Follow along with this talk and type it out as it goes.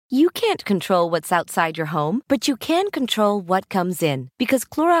You can't control what's outside your home, but you can control what comes in. Because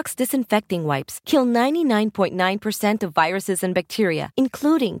Clorox disinfecting wipes kill 99.9% of viruses and bacteria,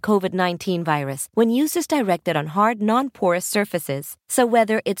 including COVID-19 virus, when used as directed on hard, non-porous surfaces. So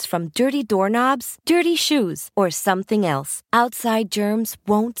whether it's from dirty doorknobs, dirty shoes, or something else, outside germs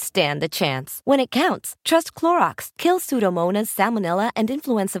won't stand a chance. When it counts, trust Clorox. Kill Pseudomonas, Salmonella, and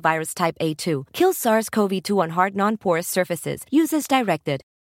influenza virus type A2. Kill SARS-CoV-2 on hard, non-porous surfaces. Use as directed.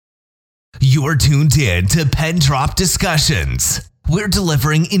 You're tuned in to Pen Drop Discussions. We're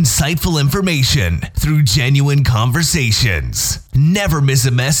delivering insightful information through genuine conversations. Never miss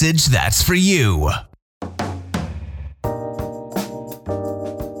a message that's for you.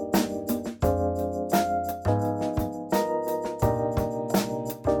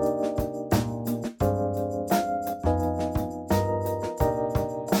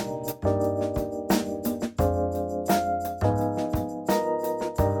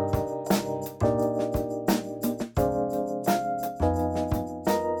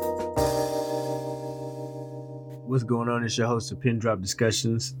 What's going on? It's your host of Pin Drop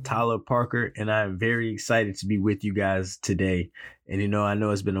Discussions, Tyler Parker, and I am very excited to be with you guys today. And I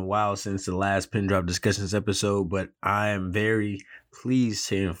know it's been a while since the last Pin Drop Discussions episode, but I am very pleased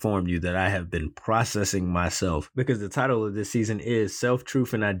to inform you that I have been processing myself, because the title of this season is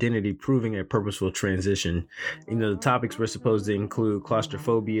Self-Truth and Identity Proving a Purposeful Transition. The topics were supposed to include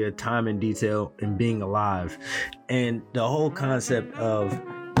claustrophobia, time and detail, and being alive. And the whole concept of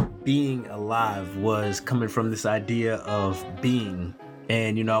being alive was coming from this idea of being.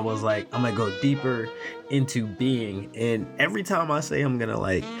 And I was like, I'm gonna go deeper into being. And every time I say I'm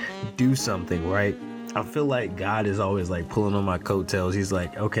gonna do something, right, I feel like God is always pulling on my coattails. He's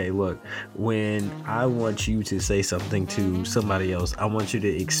like, okay, look, when I want you to say something to somebody else, I want you to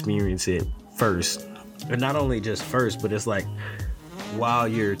experience it first. And not only just first, but it's while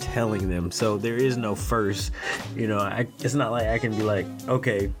you're telling them. So there is no first. It's not like I can be like,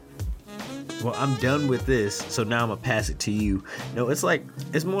 okay, well, I'm done with this, so now I'm gonna pass it to you. No, it's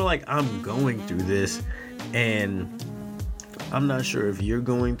more like I'm going through this, and I'm not sure if you're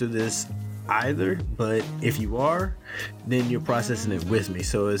going through this either, but if you are, then you're processing it with me.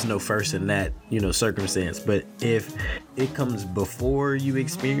 So it's no first in that, circumstance. But if it comes before you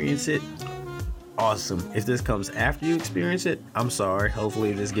experience it, awesome. If this comes after you experience it, I'm sorry.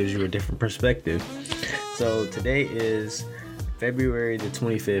 Hopefully this gives you a different perspective. So today is February the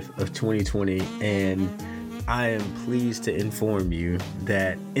 25th of 2020, and I am pleased to inform you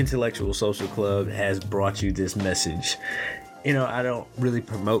that Intellectual Social Club has brought you this message. I don't really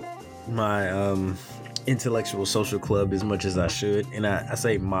promote my Intellectual Social Club as much as I should, and I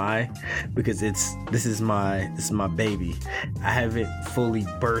say my because this is my baby. I haven't fully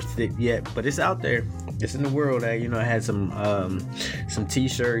birthed it yet, but it's out there. It's in the world. I had some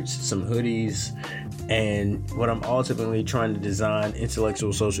t-shirts, some hoodies. And what I'm ultimately trying to design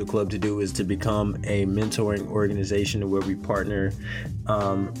Intellectual Social Club to do is to become a mentoring organization where we partner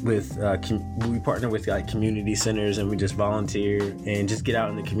with community centers, and we just volunteer and just get out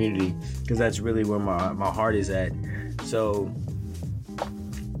in the community, because that's really where my heart is at. So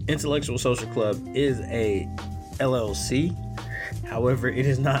Intellectual Social Club is a LLC. However, it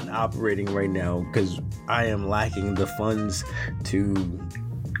is not operating right now because I am lacking the funds to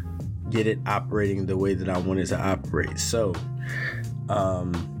get it operating the way that I want it to operate. So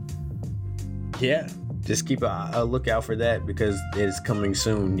just keep a lookout for that, because it's coming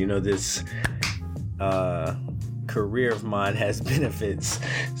soon. This career of mine has benefits.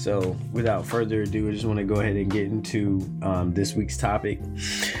 So without further ado, I just want to go ahead and get into this week's topic.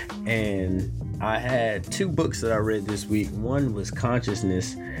 And I had two books that I read this week. One was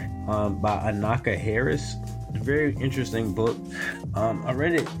Consciousness by Anaka Harris. Very interesting book. I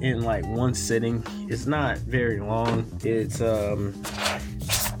read it in one sitting. It's not very long. It's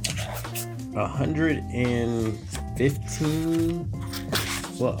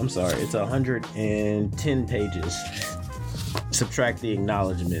 110 pages. Subtract the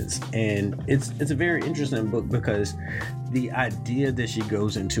acknowledgments. And it's a very interesting book, because the idea that she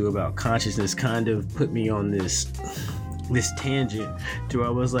goes into about consciousness kind of put me on this tangent to where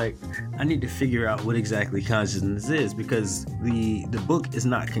I was like, I need to figure out what exactly consciousness is, because the book is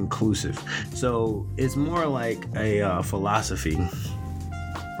not conclusive. So it's more like a philosophy,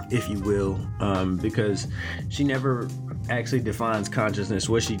 if you will, because she never actually defines consciousness.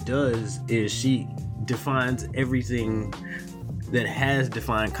 What she does is she defines everything that has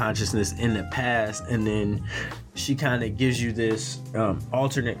defined consciousness in the past, and then she kind of gives you this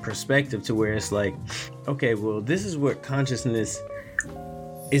alternate perspective to where it's like, okay, well, this is what consciousness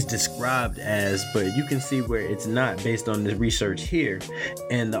is described as, but you can see where it's not based on the research here.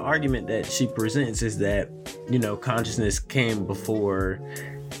 And the argument that she presents is that, consciousness came before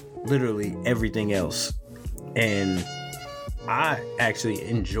literally everything else. And I actually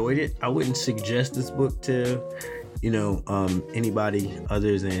enjoyed it. I wouldn't suggest this book to, anybody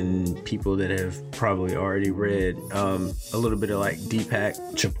other than people that have probably already read a little bit of like Deepak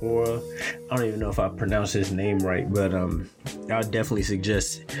Chopra. I don't even know if I pronounced his name right, but I'll definitely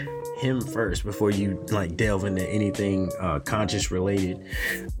suggest him first before you like delve into anything conscious related,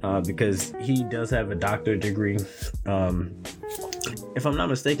 because he does have a doctorate degree. If I'm not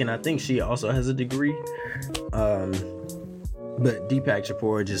mistaken, I think she also has a degree. But Deepak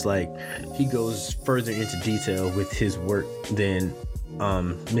Chopra just he goes further into detail with his work than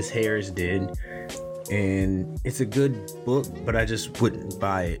Miss Harris did. And it's a good book, but I just wouldn't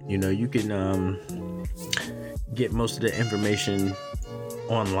buy it. You can get most of the information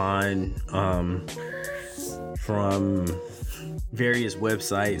online from various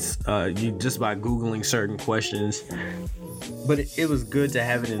websites, you just by Googling certain questions. But it was good to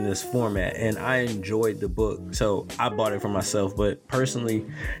have it in this format, and I enjoyed the book, so I bought it for myself. But personally,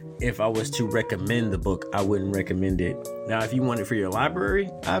 if I was to recommend the book, I wouldn't recommend it. Now, if you want it for your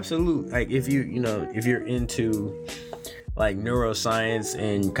library, absolutely. Like if if you're into like neuroscience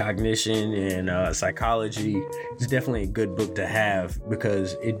and cognition and psychology, it's definitely a good book to have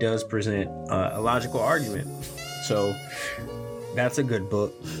because it does present a logical argument. So that's a good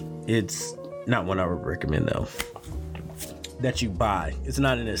book. It's not one I would recommend though, that you buy. It's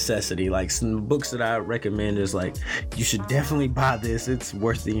not a necessity. Like some books that I recommend is like, you should definitely buy this. It's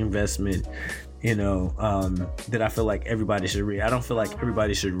worth the investment, that I feel like everybody should read. I don't feel like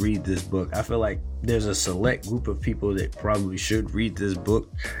everybody should read this book. I feel like there's a select group of people that probably should read this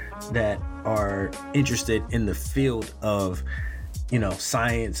book that are interested in the field of,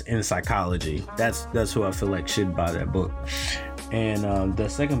 science and psychology. That's who I feel like should buy that book. And the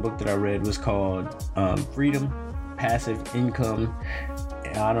second book that I read was called Freedom, Passive Income.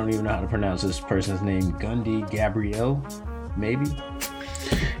 I don't even know how to pronounce this person's name. Gundy Gabrielle, maybe.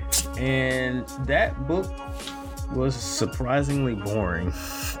 And that book was surprisingly boring.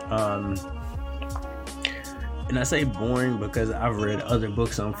 And I say boring because I've read other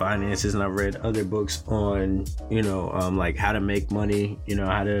books on finances, and I've read other books on, like how to make money,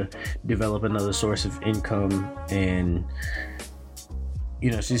 how to develop another source of income. And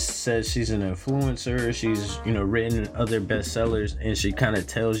she says she's an influencer. She's, written other bestsellers, and she kind of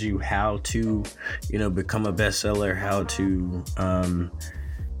tells you how to, become a bestseller, how to,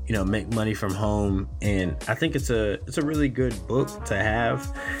 make money from home. And I think it's a really good book to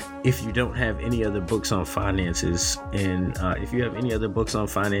have if you don't have any other books on finances. And if you have any other books on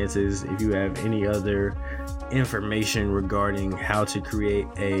finances, if you have any other information regarding how to create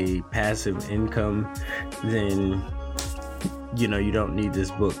a passive income, then you don't need this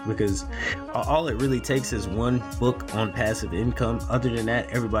book, because all it really takes is one book on passive income. Other than that,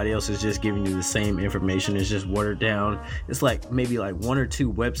 everybody else is just giving you the same information. It's just watered down. It's like maybe like one or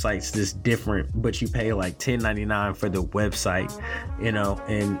two websites that's different, but you pay like $10.99 for the website, and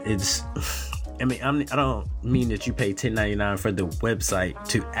it's, I don't mean that you pay $10.99 for the website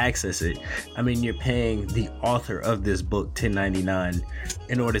to access it. I mean, you're paying the author of this book $10.99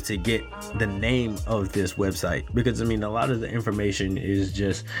 in order to get the name of this website, because a lot of the information is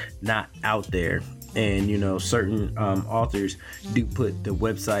just not out there. And certain authors do put the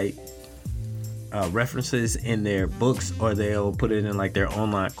website references in their books, or they'll put it in like their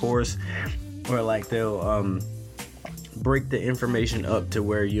online course, or like they'll break the information up to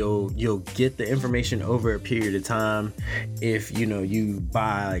where you'll get the information over a period of time if you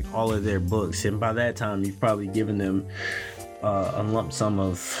buy like all of their books. And by that time, you've probably given them a lump sum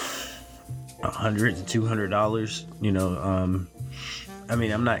of $100 to $200.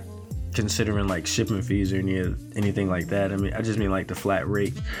 I'm not considering like shipping fees or anything like that. I just mean like the flat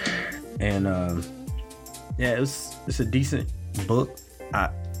rate. And it's a decent book.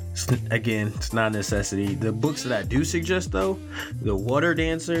 Again, it's not a necessity. The books that I do suggest though, The Water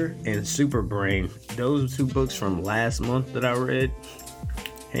Dancer and Super Brain, those two books from last month that I read,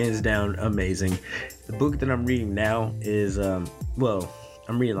 hands down amazing. The book that I'm reading now is I'm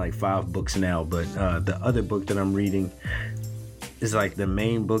reading like 5 books now, but the other book that I'm reading is like the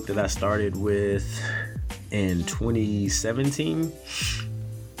main book that I started with in 2017.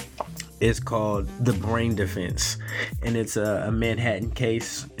 It's called The Brain Defense, and it's a Manhattan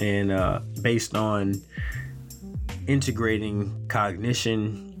case, and based on integrating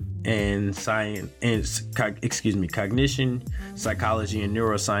cognition and cognition, psychology, and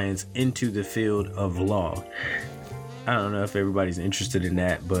neuroscience into the field of law. I don't know if everybody's interested in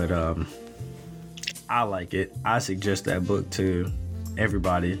that, but I like it. I suggest that book to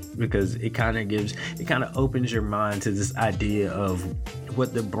everybody because it kind of opens your mind to this idea of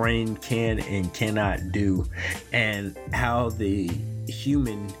what the brain can and cannot do, and how the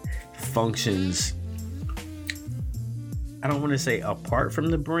human functions. I don't want to say apart from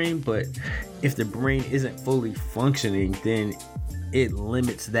the brain, but if the brain isn't fully functioning, then it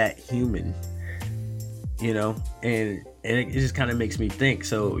limits that human, and it just kind of makes me think.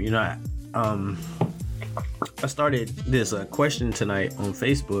 So, I started this question tonight on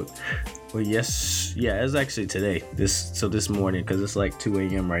Facebook. Well, it was actually today, this morning, because it's like 2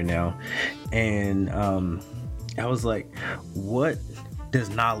 a.m. right now. And I was like, what does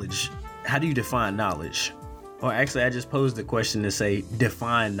knowledge, how do you define knowledge? Or actually, I just posed the question to say,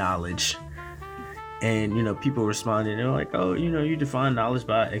 define knowledge. And, people responded, they're like, oh, you define knowledge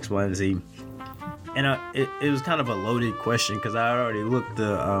by X, Y, and Z. And it was kind of a loaded question because I already looked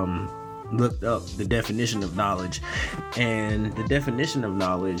up the definition of knowledge. And the definition of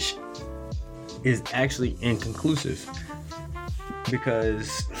knowledge is actually inconclusive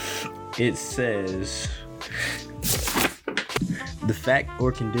because it says the fact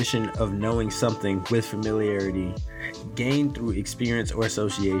or condition of knowing something with familiarity gained through experience or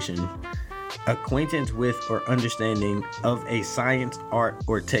association, acquaintance with or understanding of a science, art,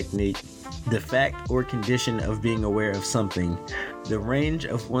 or technique, the fact or condition of being aware of something, the range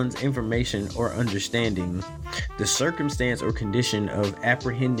of one's information or understanding, the circumstance or condition of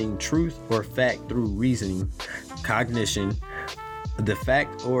apprehending truth or fact through reasoning, cognition, the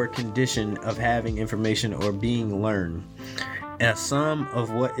fact or condition of having information or being learned, a sum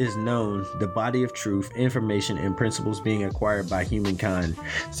of what is known, the body of truth, information, and principles being acquired by humankind.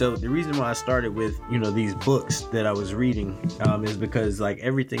 So the reason why I started with, these books that I was reading is because like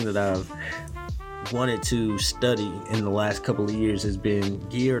everything that I've wanted to study in the last couple of years has been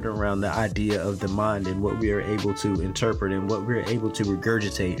geared around the idea of the mind and what we are able to interpret and what we're able to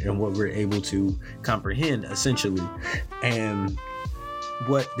regurgitate and what we're able to comprehend, essentially. And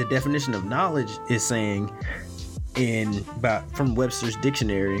what the definition of knowledge is saying from Webster's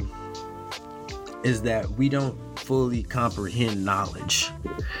dictionary is that we don't fully comprehend knowledge,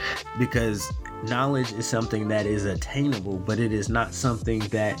 because knowledge is something that is attainable, but it is not something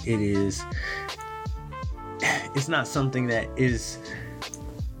that it's not something that is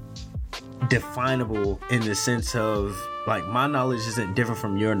definable in the sense of like my knowledge isn't different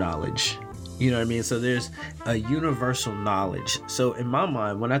from your knowledge. You know what I mean? So there's a universal knowledge. So in my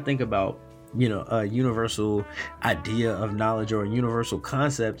mind, when I think about a universal idea of knowledge or a universal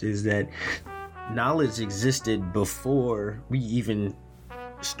concept, is that knowledge existed before we even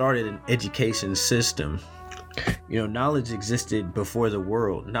started an education system. Knowledge existed before the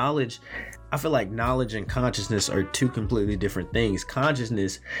world. I feel like knowledge and consciousness are two completely different things.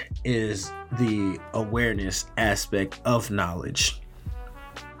 Consciousness is the awareness aspect of knowledge.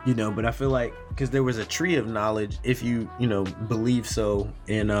 But I feel like because there was a tree of knowledge, if you believe so,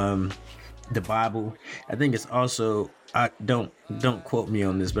 in the Bible. I think it's also, I don't quote me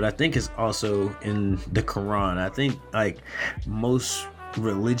on this, but I think it's also in the Quran. I think like most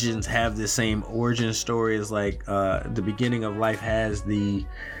religions have the same origin story as like the beginning of life has the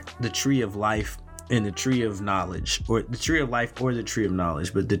tree of life and the tree of knowledge, or the tree of life or the tree of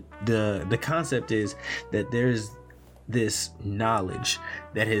knowledge. But the concept is that there's this knowledge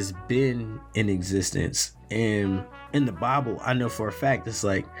that has been in existence. And in the Bible, I know for a fact it's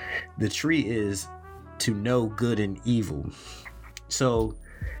like the tree is to know good and evil. So,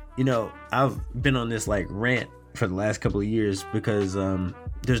 I've been on this like rant for the last couple of years because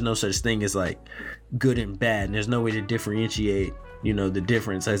there's no such thing as like good and bad, and there's no way to differentiate the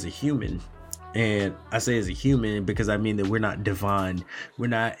difference as a human. And I say as a human because I mean that we're not divine. We're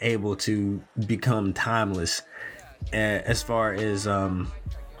not able to become timeless as far as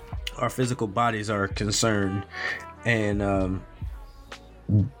our physical bodies are concerned. And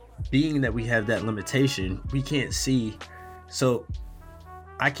being that we have that limitation, we can't see. So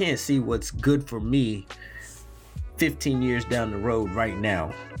I can't see what's good for me 15 years down the road right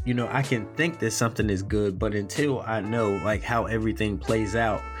now. I can think that something is good, but until I know like how everything plays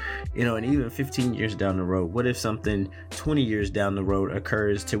out, and even 15 years down the road, what if something 20 years down the road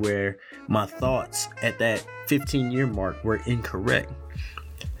occurs to where my thoughts at that 15-year mark were incorrect?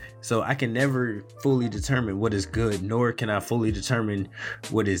 So I can never fully determine what is good, nor can I fully determine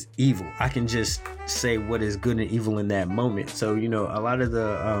what is evil. I can just say what is good and evil in that moment. So, a lot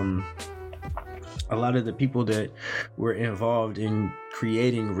of the people that were involved in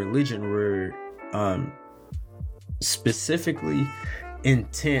creating religion were specifically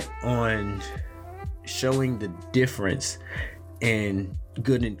intent on showing the difference in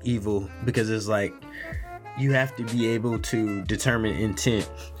good and evil, because it's like you have to be able to determine intent,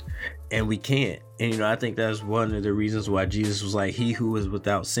 and we can't. And I think that's one of the reasons why Jesus was like, he who is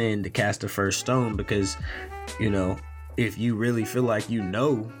without sin to cast the first stone, because if you really feel like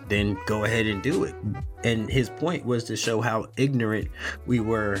then go ahead and do it. And his point was to show how ignorant we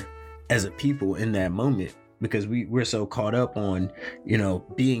were as a people in that moment, because we're so caught up on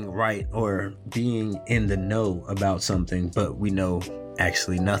being right or being in the know about something, but we know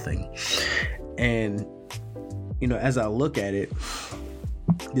actually nothing. And as I look at it,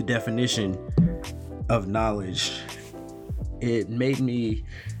 the definition of knowledge, it made me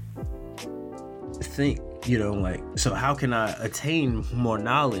think, so how can I attain more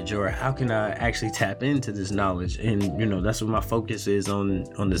knowledge, or how can I actually tap into this knowledge? And that's what my focus is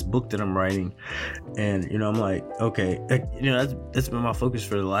on this book that I'm writing. And I'm like, okay, that's been my focus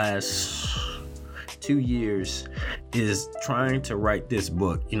for the last 2 years, is trying to write this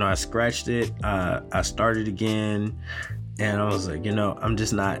book. I scratched it, I started again, and I was like, I'm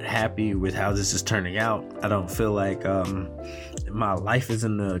just not happy with how this is turning out. I don't feel like my life is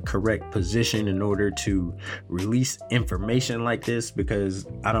in the correct position in order to release information like this, because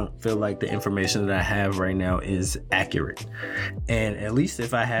I don't feel like the information that I have right now is accurate. And at least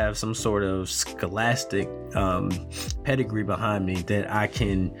if I have some sort of scholastic pedigree behind me, that I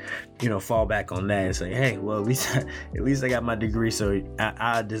can fall back on that and say, hey, well, at least I got my degree, so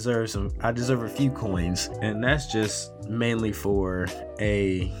I deserve a few coins. And that's just mainly for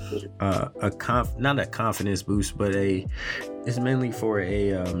not a confidence boost, but it's mainly for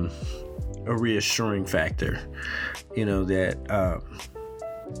a reassuring factor, that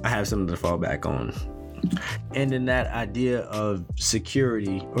I have something to fall back on. And in that idea of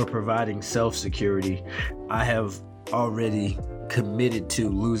security, or providing self-security, I have already committed to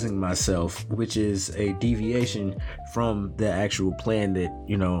losing myself, which is a deviation from the actual plan that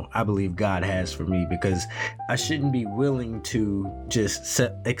I believe God has for me, because I shouldn't be willing to just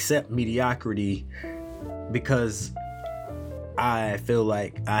accept mediocrity, because I feel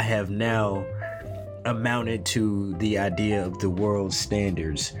like I have now amounted to the idea of the world's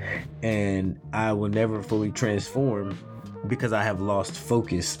standards, and I will never fully transform because I have lost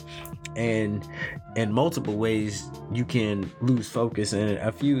focus. And in multiple ways you can lose focus, and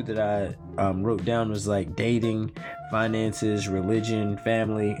a few that I wrote down was like dating, finances, religion,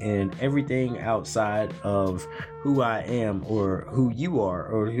 family, and everything outside of who I am, or who you are,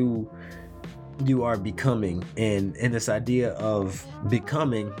 or who you are becoming. And in this idea of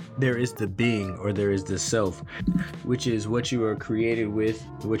becoming, there is the being, or there is the self, which is what you are created with,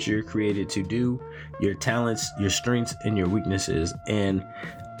 what you're created to do, your talents, your strengths, and your weaknesses. And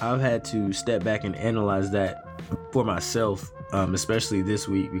I've had to step back and analyze that for myself, especially this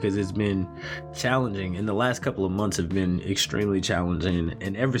week, because it's been challenging, and the last couple of months have been extremely challenging.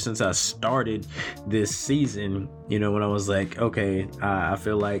 And ever since I started this season, when I was like, okay, I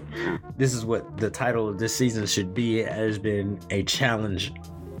feel like this is what the title of this season should be, it has been a challenge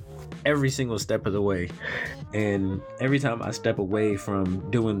every single step of the way. And every time I step away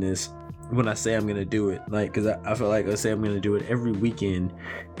from doing this, when I say I'm gonna do it, like, because I feel like, let's say I'm gonna do it every weekend,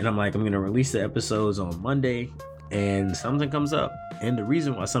 and I'm like, I'm gonna release the episodes on Monday, and something comes up. And the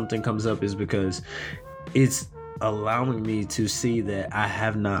reason why something comes up is because it's allowing me to see that I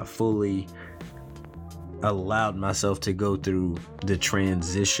have not fully allowed myself to go through the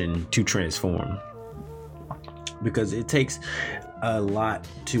transition to transform, because it takes a lot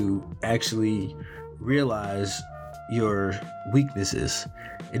to actually realize your weaknesses.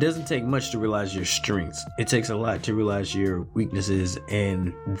 It doesn't take much to realize your strengths. It takes a lot to realize your weaknesses,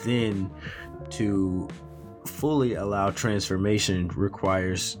 and then to fully allow transformation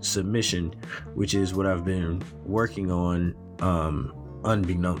requires submission, which is what I've been working on,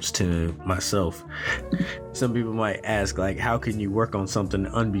 unbeknownst to myself. Some people might ask, like, how can you work on something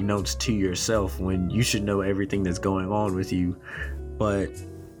unbeknownst to yourself when you should know everything that's going on with you? But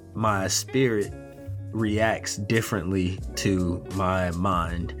my spirit reacts differently to my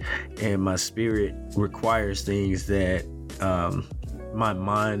mind, and my spirit requires things that my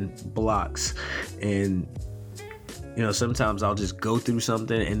mind blocks. And sometimes I'll just go through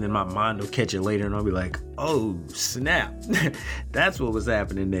something, and then my mind will catch it later, and I'll be like, oh snap, that's what was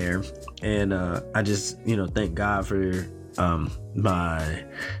happening there. And I just thank God for my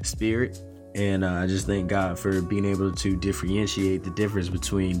spirit. And I just thank God for being able to differentiate the difference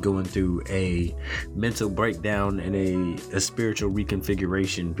between going through a mental breakdown and a spiritual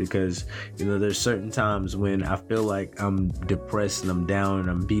reconfiguration, because there's certain times when I feel like I'm depressed and I'm down and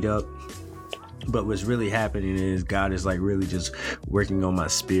I'm beat up, But what's really happening is God is like really just working on my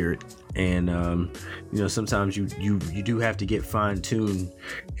spirit. And, sometimes you do have to get fine-tuned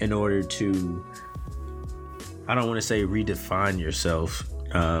in order to, I don't want to say redefine yourself,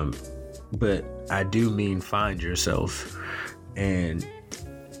 but I do mean find yourself. And,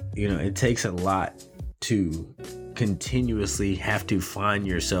 it takes a lot to continuously have to find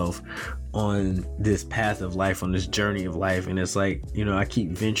yourself on this path of life, on this journey of life. And it's like, I keep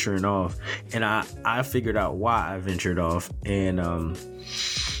venturing off, and I figured out why I ventured off. And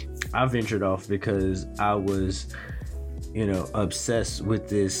I ventured off because I was, obsessed with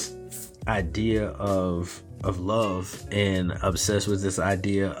this idea of love, and obsessed with this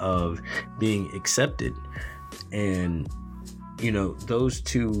idea of being accepted. And, those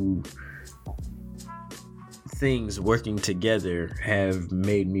two things working together have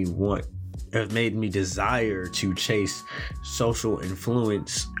made me desire to chase social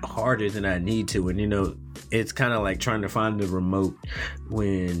influence harder than I need to. And it's kind of like trying to find the remote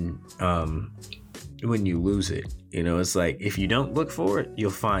when you lose it. It's like, if you don't look for it, you'll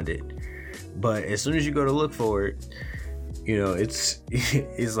find it. But as soon as you go to look for it,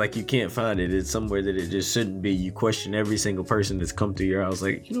 it's like you can't find it. It's somewhere that it just shouldn't be. You question every single person that's come to your house,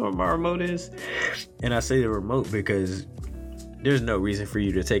 like, where my remote is? And I say the remote because there's no reason for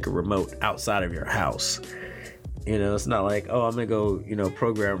you to take a remote outside of your house. It's not like, oh, I'm gonna go,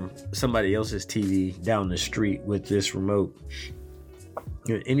 program somebody else's TV down the street with this remote.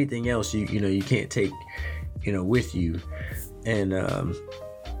 Anything else you can't take, with you. And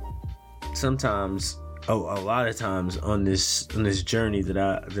sometimes, a lot of times on this journey that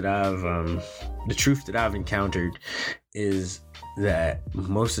I've the truth that I've encountered is that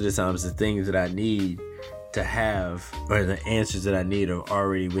most of the times the things that I need to have, or the answers that I need, are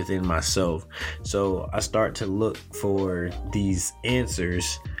already within myself. So I start to look for these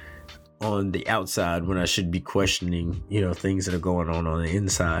answers on the outside when I should be questioning, things that are going on the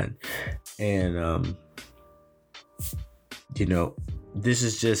inside. And this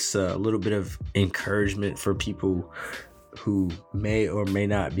is just a little bit of encouragement for people who may or may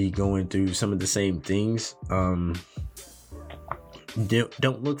not be going through some of the same things.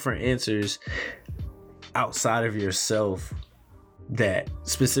 Don't look for answers outside of yourself that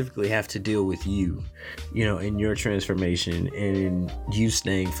specifically have to deal with you, in your transformation, and in you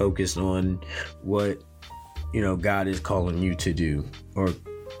staying focused on what, God is calling you to do, or,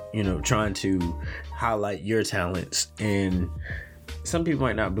 trying to highlight your talents. And some people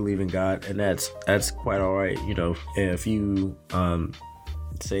might not believe in God, and that's quite all right. If you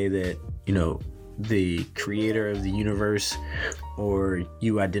say that, the creator of the universe, or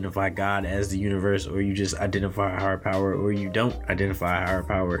you identify God as the universe, or you just identify a higher power, or you don't identify a higher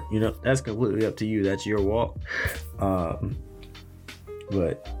power, that's completely up to you. That's your walk.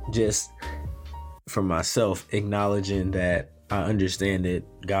 But just for myself, acknowledging that I understand that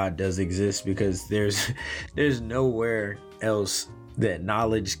God does exist, because there's nowhere else that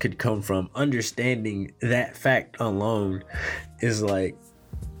knowledge could come from. Understanding that fact alone is like,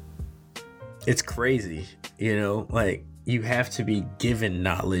 it's crazy, like, you have to be given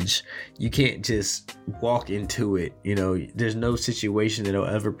knowledge. You can't just walk into it. There's no situation that'll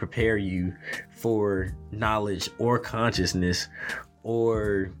ever prepare you for knowledge or consciousness,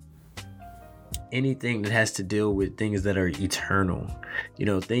 or anything that has to deal with things that are eternal,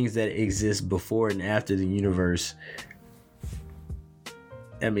 things that exist before and after the universe.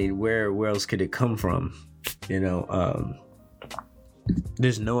 I mean, where else could it come from?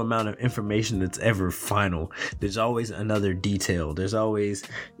 There's no amount of information that's ever final. There's always another detail. There's always,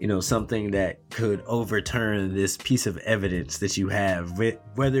 something that could overturn this piece of evidence that you have,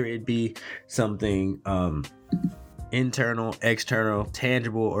 whether it be something internal, external,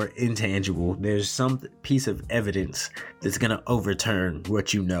 tangible, or intangible. There's some piece of evidence that's going to overturn what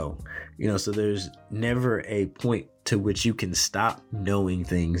so there's never a point to which you can stop knowing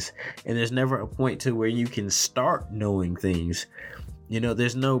things, and there's never a point to where you can start knowing things.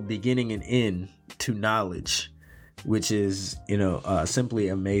 There's no beginning and end to knowledge, which is, simply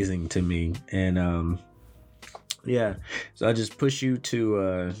amazing to me. And so I just push you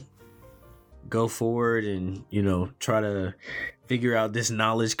to go forward and, try to figure out this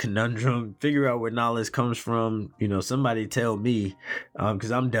knowledge conundrum, figure out where knowledge comes from. Somebody tell me,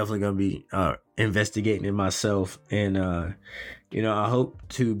 because I'm definitely going to be investigating it myself. And, I hope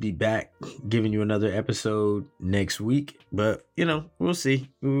to be back giving you another episode next week, but, we'll see.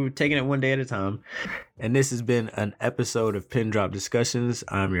 We're taking it one day at a time. And this has been an episode of Pin Drop Discussions.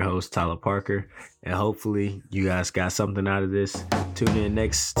 I'm your host, Tyler Parker, and hopefully you guys got something out of this. Tune in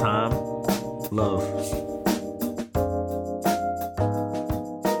next time. Love.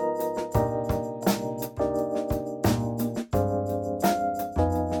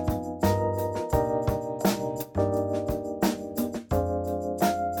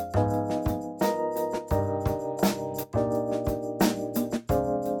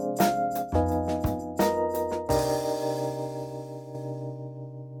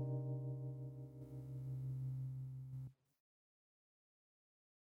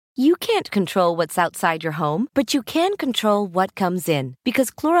 can't control what's outside your home, but you can control what comes in. Because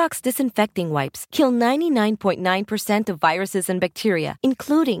Clorox disinfecting wipes kill 99.9% of viruses and bacteria,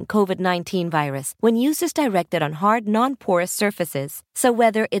 including COVID-19 virus, when used as directed on hard, non-porous surfaces. So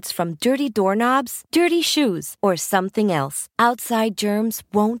whether it's from dirty doorknobs, dirty shoes, or something else, outside germs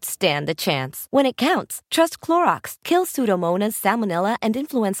won't stand a chance. When it counts, trust Clorox. Kill Pseudomonas, Salmonella, and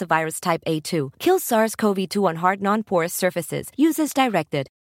influenza virus type A2. Kill SARS-CoV-2 on hard, non-porous surfaces. Use as directed.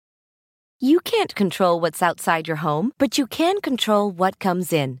 You can't control what's outside your home, but you can control what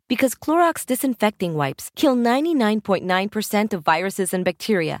comes in. Because Clorox disinfecting wipes kill 99.9% of viruses and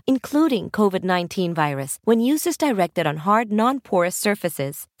bacteria, including COVID-19 virus, when used as directed on hard, non-porous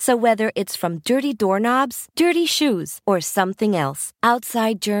surfaces. So whether it's from dirty doorknobs, dirty shoes, or something else,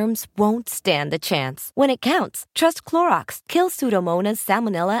 outside germs won't stand a chance. When it counts, trust Clorox. Kill Pseudomonas,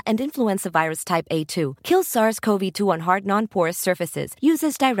 Salmonella, and influenza virus type A2. Kill SARS-CoV-2 on hard, non-porous surfaces. Use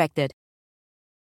as directed.